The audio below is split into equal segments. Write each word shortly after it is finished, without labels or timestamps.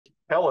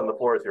Helen, the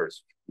floor is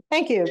yours.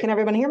 Thank you. Can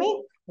everyone hear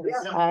me?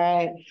 Yeah. All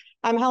right.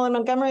 I'm Helen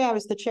Montgomery. I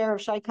was the chair of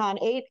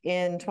ChiCon8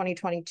 in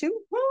 2022.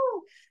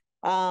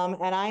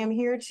 And I am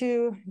here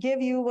to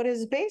give you what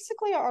is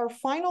basically our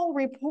final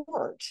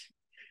report,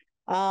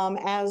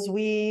 as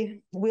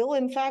we will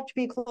in fact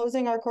be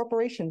closing our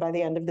corporation by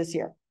the end of this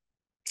year.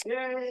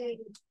 Yay.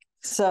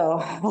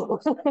 So,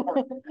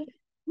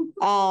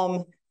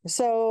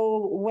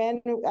 so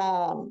when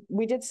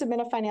we did submit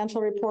a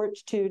financial report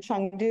to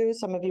Chengdu,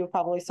 some of you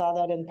probably saw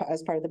that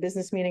as part of the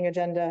business meeting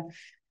agenda.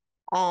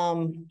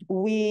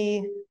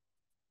 We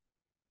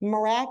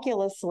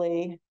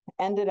miraculously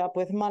ended up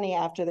with money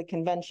after the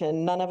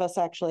convention. None of us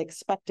actually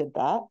expected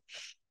that.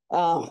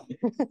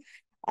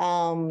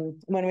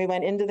 When we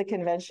went into the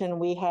convention,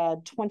 we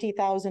had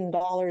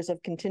 $20,000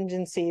 of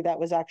contingency that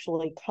was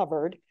actually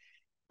covered.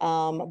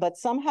 But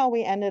somehow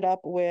we ended up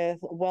with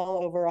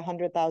well over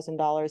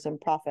 $100,000 in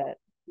profit.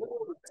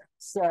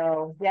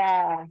 So,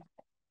 yeah.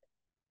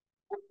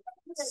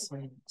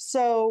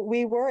 So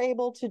we were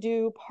able to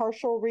do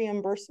partial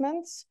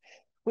reimbursements.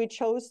 We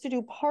chose to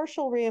do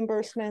partial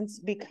reimbursements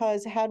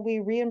because had we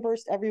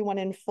reimbursed everyone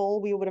in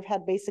full, we would have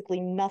had basically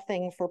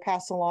nothing for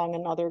pass along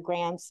and other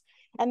grants.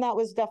 And that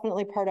was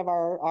definitely part of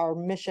our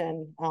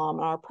mission,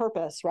 our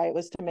purpose, right,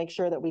 was to make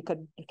sure that we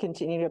could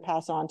continue to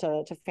pass on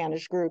to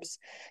famished groups,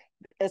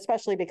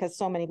 especially because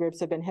so many groups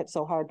have been hit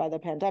so hard by the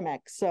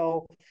pandemic.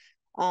 So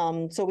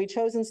we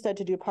chose instead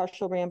to do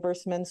partial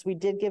reimbursements. We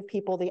did give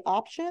people the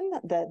option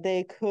that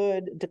they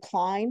could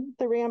decline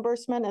the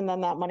reimbursement, and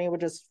then that money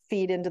would just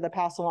feed into the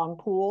pass along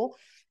pool.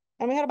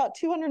 And we had about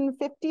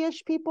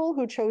 250-ish people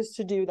who chose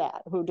to do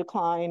that, who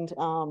declined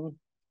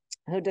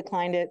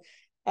it.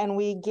 And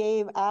we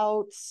gave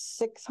out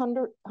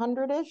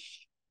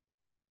 600-ish,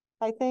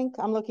 I think.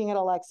 I'm looking at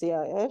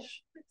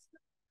Alexia-ish.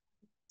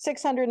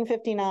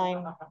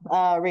 659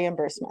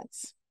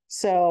 reimbursements.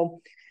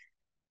 So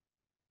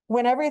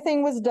when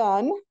everything was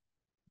done,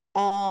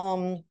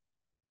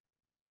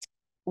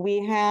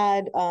 we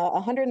had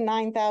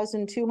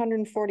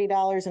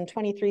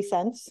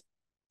 $109,240.23.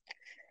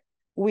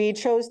 We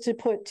chose to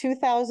put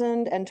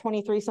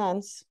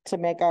 $2,023 to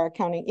make our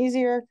accounting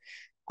easier.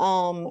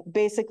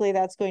 Basically,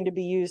 that's going to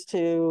be used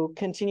to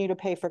continue to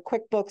pay for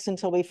QuickBooks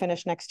until we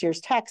finish next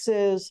year's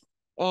taxes,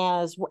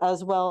 as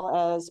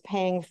well as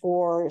paying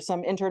for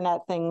some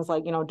internet things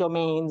like,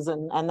 domains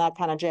and that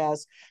kind of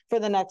jazz for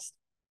the next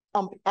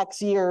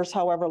X years,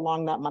 however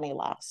long that money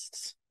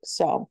lasts.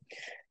 So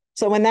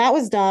when that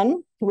was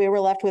done, we were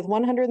left with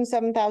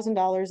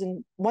 $107,000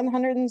 and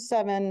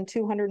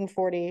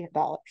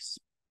 $107,240.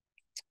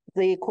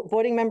 The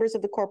voting members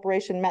of the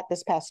corporation met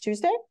this past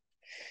Tuesday.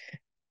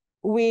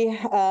 We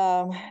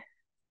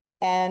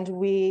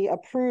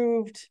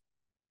approved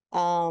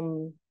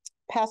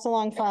pass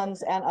along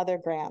funds and other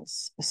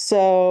grants.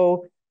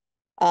 So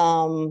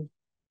Ben,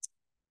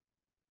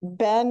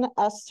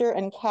 Esther,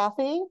 and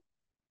Kathy,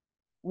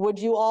 would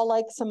you all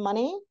like some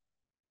money?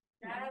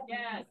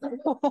 Yes.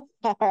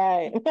 All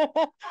right.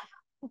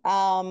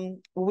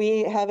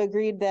 We have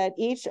agreed that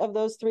each of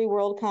those 3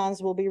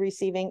 Worldcons will be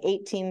receiving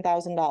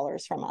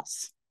 $18,000 from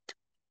us.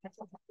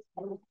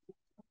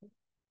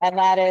 And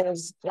that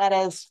is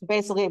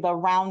basically the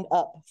round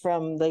up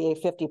from the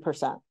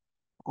 50%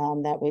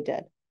 that we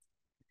did.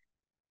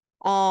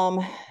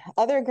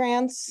 Other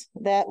grants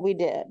that we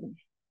did.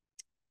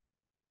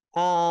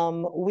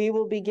 We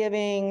will be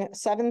giving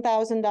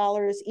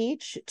 $7,000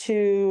 each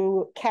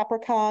to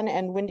Capricorn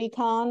and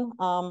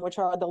WindyCon, which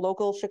are the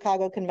local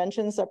Chicago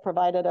conventions that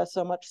provided us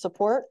so much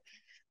support.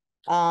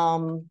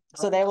 So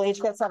they will each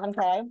get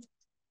 $7,000.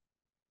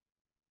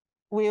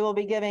 We will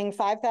be giving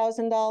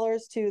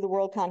 $5,000 to the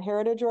Worldcon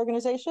Heritage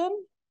Organization.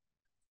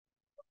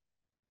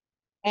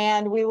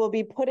 And we will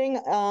be putting,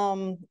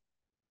 and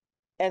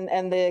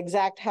the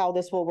exact how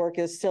this will work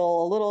is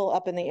still a little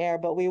up in the air,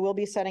 but we will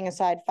be setting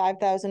aside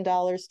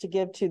 $5,000 to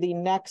give to the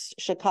next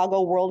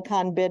Chicago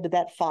Worldcon bid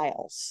that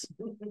files.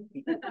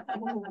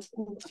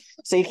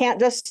 So you can't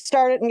just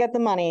start it and get the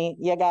money.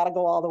 You got to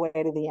go all the way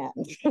to the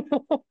end.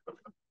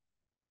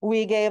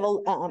 We gave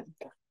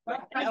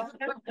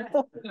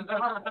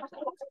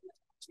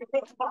I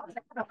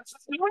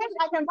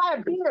can buy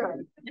a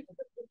beer.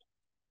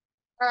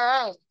 All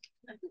right.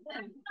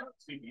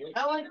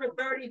 Ellen for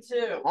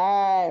 32.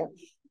 All right.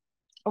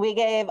 We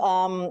gave,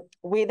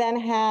 we then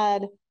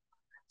had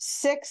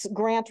 6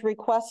 grant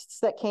requests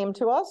that came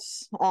to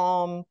us.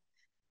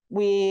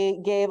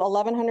 We gave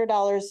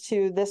 $1,100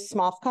 to this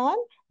Smofcon.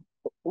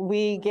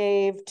 We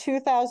gave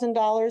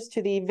 $2,000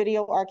 to the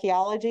Video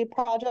Archaeology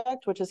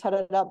Project, which is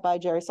headed up by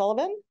Jerry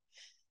Sullivan.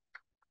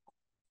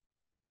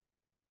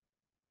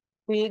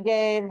 We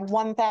gave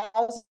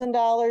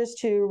 $1,000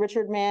 to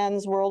Richard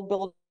Mann's World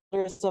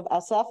Builders of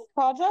SF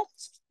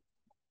project.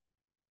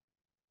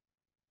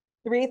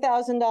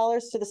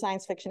 $3,000 to the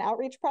Science Fiction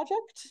Outreach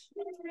Project.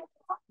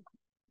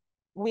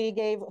 We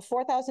gave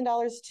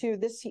 $4,000 to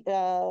this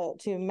to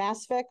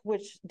MassFic,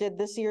 which did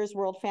this year's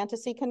World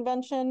Fantasy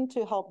Convention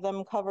to help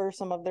them cover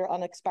some of their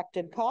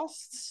unexpected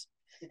costs.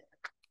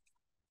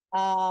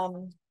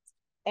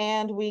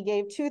 And we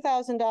gave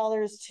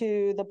 $2,000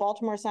 to the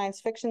Baltimore Science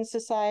Fiction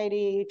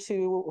Society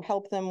to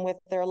help them with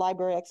their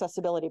library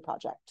accessibility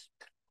project.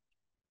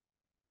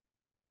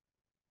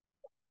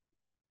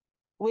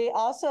 We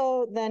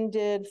also then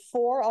did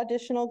 4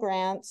 additional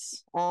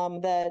grants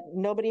that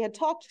nobody had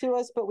talked to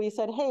us, but we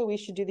said, hey, we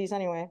should do these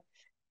anyway.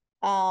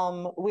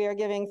 We are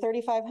giving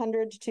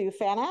 $3,500 to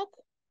FANAC.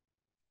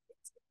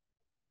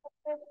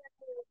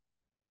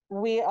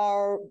 We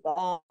are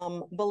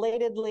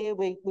belatedly,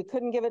 we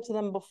couldn't give it to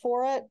them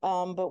before it,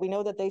 but we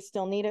know that they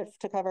still need it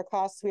to cover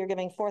costs. We are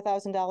giving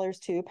 $4,000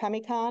 to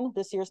PemiCon,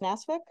 this year's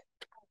NASFIC.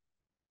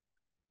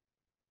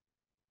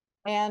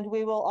 And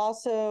we will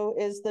also,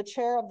 is the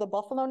chair of the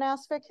Buffalo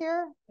NASFIC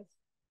here? It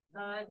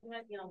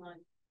might be online.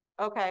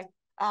 Okay.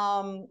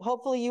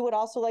 Hopefully you would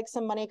also like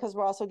some money because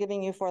we're also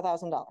giving you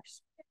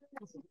 $4,000.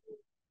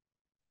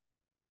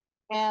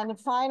 And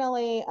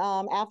finally,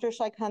 after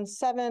ShyCon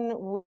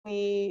 7,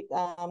 we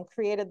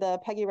created the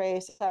Peggy Ray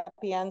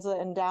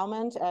Sapienza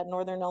Endowment at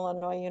Northern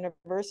Illinois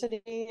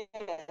University,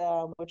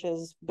 which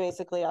is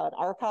basically an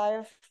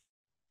archive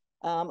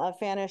of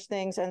Fanish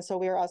things. And so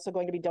we are also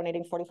going to be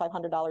donating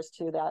 $4,500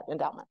 to that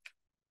endowment.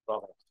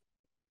 Okay.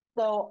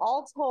 So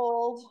all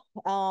told,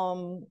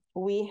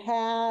 we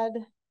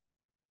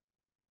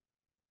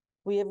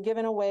have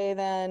given away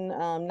then,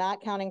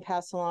 not counting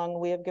pass along,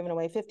 we have given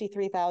away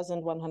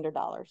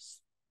 $53,100.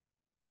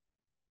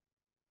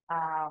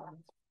 And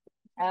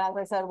as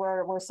I said,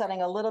 we're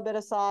setting a little bit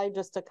aside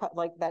just to cut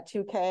like that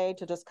 2K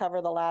to just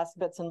cover the last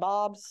bits and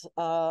bobs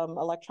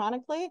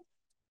electronically.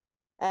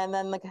 And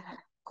then the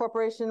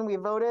corporation, we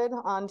voted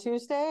on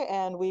Tuesday,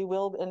 and we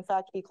will in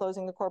fact be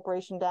closing the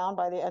corporation down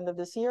by the end of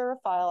this year,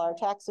 file our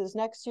taxes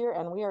next year,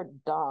 and we are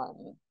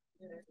done.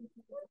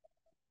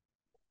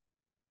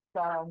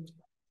 So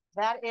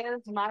that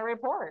is my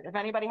report. If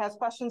anybody has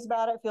questions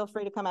about it, feel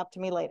free to come up to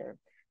me later.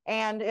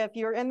 And if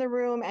you're in the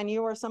room and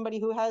you are somebody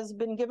who has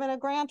been given a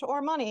grant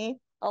or money,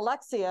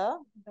 Alexia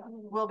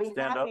will be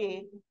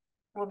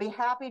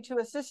happy to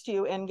assist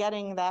you in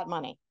getting that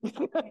money.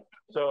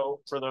 So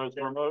for those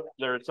remote,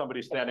 there's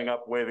somebody standing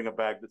up waving a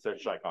bag that says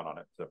ShyCon on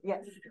it. So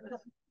Yes.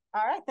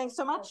 All right. Thanks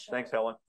so much. thanks, Helen.